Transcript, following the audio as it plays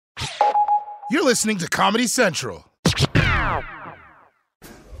You're listening to Comedy Central.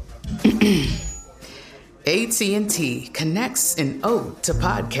 AT&T connects an ode to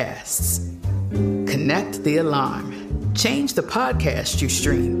podcasts. Connect the alarm. Change the podcast you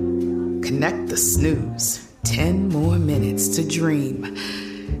stream. Connect the snooze. 10 more minutes to dream.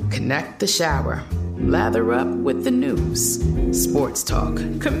 Connect the shower. Lather up with the news. Sports talk,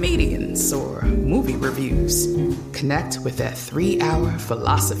 comedians, or movie reviews. Connect with that 3-hour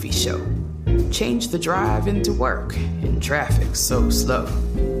philosophy show. Change the drive into work in traffic so slow.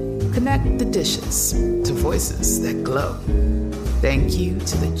 Connect the dishes to voices that glow. Thank you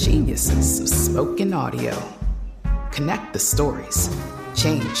to the geniuses of spoken audio. Connect the stories.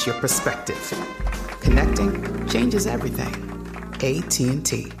 Change your perspective. Connecting changes everything.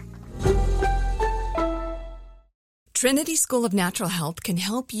 AT&T. Trinity School of Natural Health can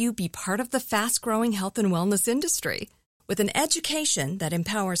help you be part of the fast-growing health and wellness industry. With an education that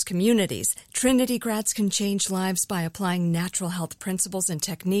empowers communities, Trinity grads can change lives by applying natural health principles and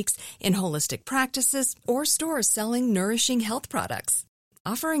techniques in holistic practices or stores selling nourishing health products.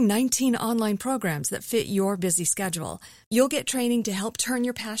 Offering 19 online programs that fit your busy schedule, you'll get training to help turn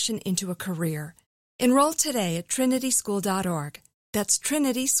your passion into a career. Enroll today at trinityschool.org. That's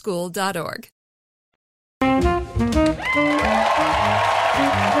trinityschool.org.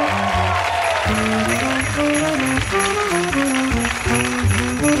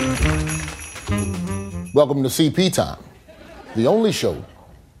 Welcome to CP Time, the only show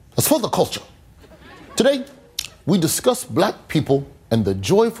that's for the culture. Today, we discuss black people and the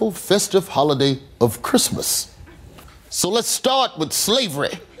joyful festive holiday of Christmas. So let's start with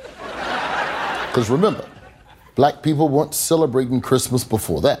slavery. Because remember, black people weren't celebrating Christmas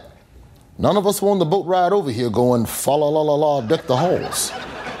before that. None of us were on the boat ride over here going, fa la la la la, deck the halls.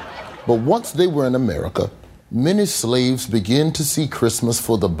 But once they were in America, many slaves began to see Christmas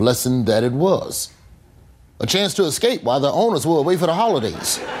for the blessing that it was. A chance to escape while their owners were away for the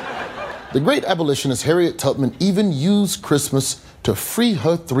holidays. The great abolitionist Harriet Tubman even used Christmas to free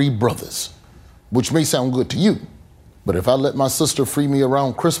her 3 brothers, which may sound good to you, but if I let my sister free me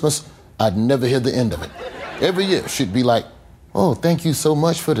around Christmas, I'd never hear the end of it. Every year she'd be like, "Oh, thank you so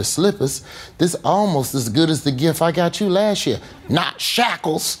much for the slippers. This is almost as good as the gift I got you last year. Not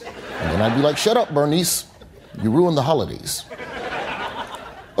shackles." And then I'd be like, "Shut up, Bernice. You ruined the holidays."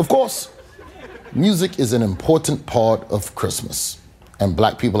 Of course, music is an important part of Christmas, and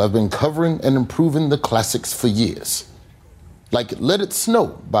black people have been covering and improving the classics for years. Like Let It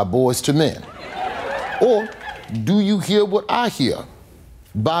Snow by Boyz II Men, or Do You Hear What I Hear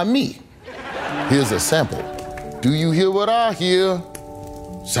by Me. Here's a sample. Do you hear what I hear?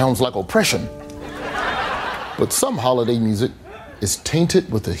 Sounds like oppression. But some holiday music is tainted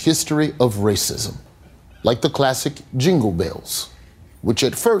with a history of racism, like the classic Jingle Bells, which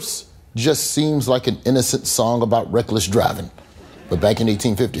at first just seems like an innocent song about reckless driving. But back in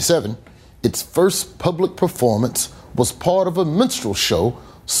 1857, its first public performance was part of a minstrel show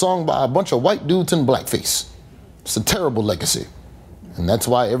sung by a bunch of white dudes in blackface. It's a terrible legacy. And that's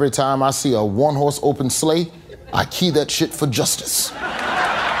why every time I see a one-horse open sleigh, I key that shit for justice.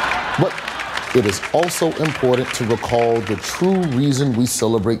 But it is also important to recall the true reason we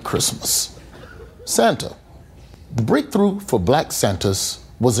celebrate Christmas. Santa. The breakthrough for black Santas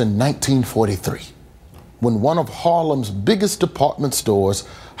was in 1943, when one of Harlem's biggest department stores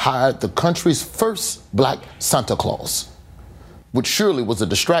hired the country's first black Santa Claus, which surely was a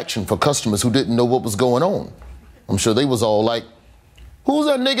distraction for customers who didn't know what was going on. I'm sure they was all like, "Who's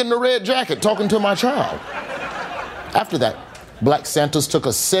that nigga in the red jacket talking to my child?" After that, black Santas took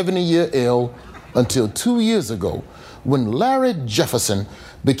a 70-year L until 2 years ago, when Larry Jefferson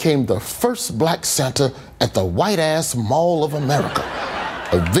became the first black Santa at the white-ass Mall of America.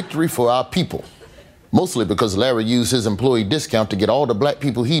 A victory for our people. Mostly because Larry used his employee discount to get all the black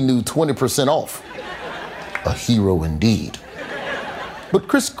people he knew 20% off. A hero indeed. But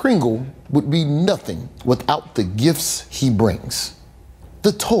Kris Kringle would be nothing without the gifts he brings.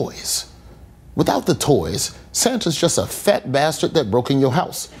 The toys. Without the toys, Santa's just a fat bastard that broke in your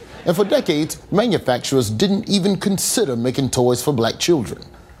house. And for decades, manufacturers didn't even consider making toys for black children.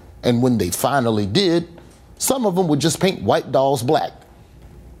 And when they finally did, some of them would just paint white dolls black.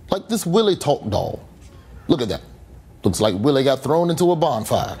 Like this Willie Talk doll. Look at that. Looks like Willie got thrown into a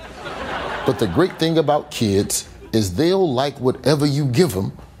bonfire. But the great thing about kids is they'll like whatever you give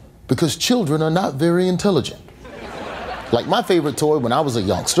them because children are not very intelligent. Like my favorite toy when I was a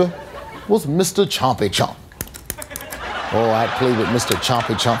youngster was Mr. Chompy Chomp. Oh, I'd play with Mr.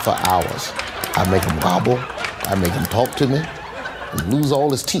 Chompy Chomp for hours. I'd make him gobble, I'd make him talk to me, and lose all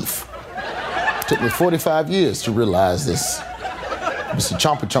his teeth. It took me 45 years to realize this. Mr.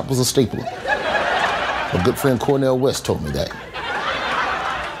 Chompy Chomp was a stapler. My good friend Cornell West told me that.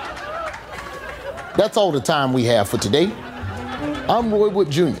 That's all the time we have for today. I'm Roy Wood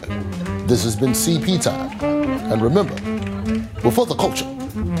Jr. This has been CP Time. And remember, we're for the culture.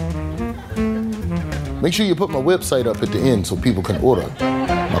 Make sure you put my website up at the end so people can order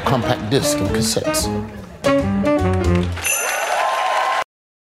my compact disc and cassettes.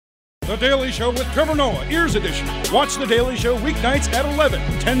 The Daily Show with Trevor Noah, Ears Edition. Watch The Daily Show weeknights at 11,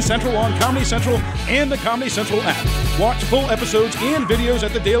 10 Central on Comedy Central and the Comedy Central app. Watch full episodes and videos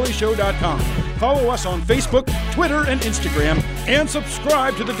at thedailyshow.com. Follow us on Facebook, Twitter, and Instagram. And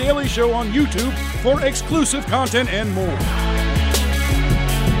subscribe to The Daily Show on YouTube for exclusive content and more.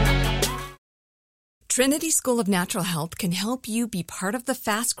 Trinity School of Natural Health can help you be part of the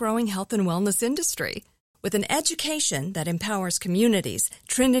fast-growing health and wellness industry. With an education that empowers communities,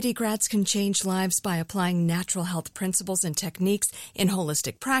 Trinity grads can change lives by applying natural health principles and techniques in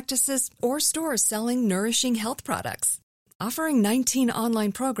holistic practices or stores selling nourishing health products. Offering 19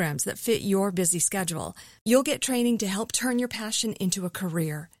 online programs that fit your busy schedule, you'll get training to help turn your passion into a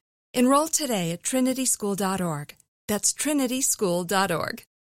career. Enroll today at trinityschool.org. That's trinityschool.org.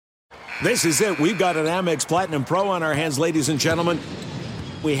 This is it. We've got an Amex Platinum Pro on our hands, ladies and gentlemen.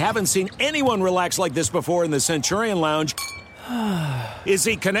 We haven't seen anyone relax like this before in the Centurion Lounge. Is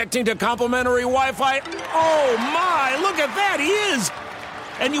he connecting to complimentary Wi-Fi? Oh, my! Look at that! He is!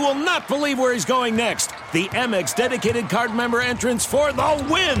 And you will not believe where he's going next. The Amex dedicated card member entrance for the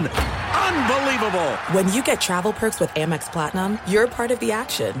win! Unbelievable! When you get travel perks with Amex Platinum, you're part of the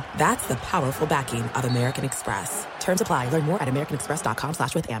action. That's the powerful backing of American Express. Terms apply. Learn more at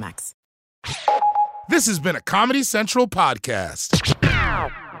americanexpress.com/withAmex. This has been a Comedy Central podcast.